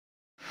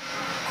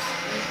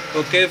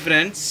Okay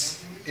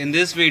friends, in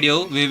this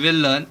video we will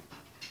learn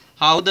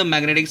how the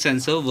magnetic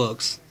sensor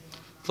works.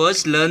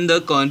 First learn the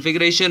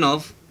configuration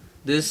of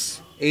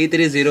this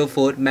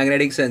A304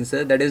 magnetic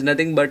sensor, that is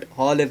nothing but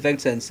Hall effect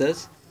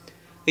sensors.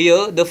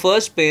 Here the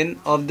first pin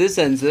of this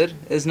sensor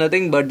is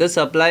nothing but the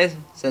supply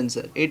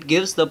sensor. It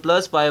gives the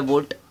plus 5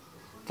 volt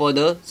for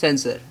the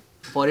sensor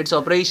for its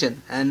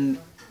operation, and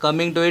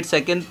coming to its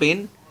second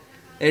pin,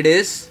 it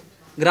is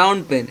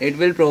ground pin. It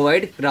will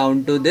provide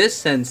ground to this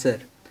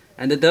sensor.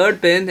 And the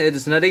third pin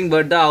is nothing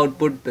but the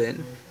output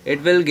pin.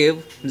 It will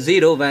give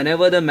 0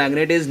 whenever the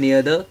magnet is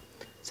near the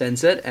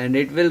sensor, and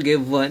it will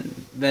give 1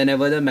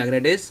 whenever the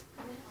magnet is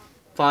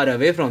far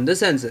away from the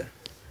sensor.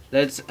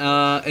 Let's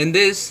in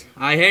this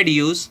I had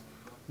used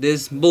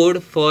this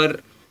board for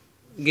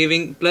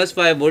giving plus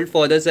 5 volt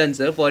for the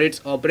sensor for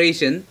its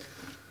operation.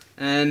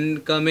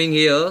 And coming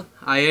here,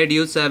 I had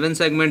used 7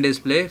 segment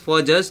display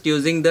for just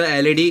using the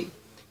LED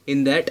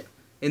in that.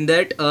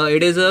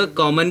 It is a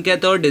common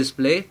cathode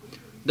display.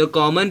 The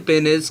common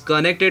pin is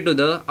connected to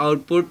the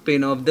output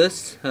pin of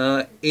this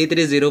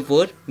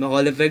A304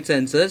 Hall effect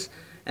sensors,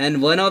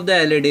 and one of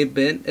the LED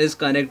pin is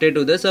connected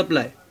to the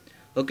supply.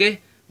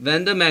 Okay,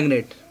 when the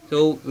magnet,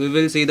 so we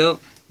will see the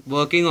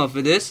working of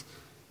this.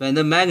 When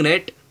the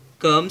magnet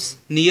comes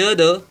near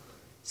the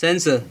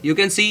sensor, you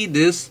can see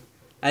this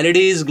LED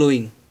is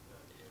glowing.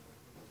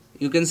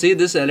 You can see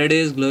this LED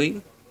is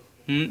glowing.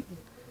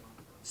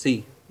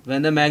 See,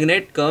 when the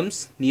magnet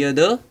comes near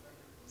the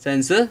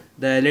sensor,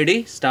 the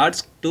LED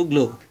starts to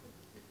glow.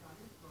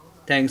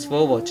 Thanks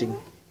for watching.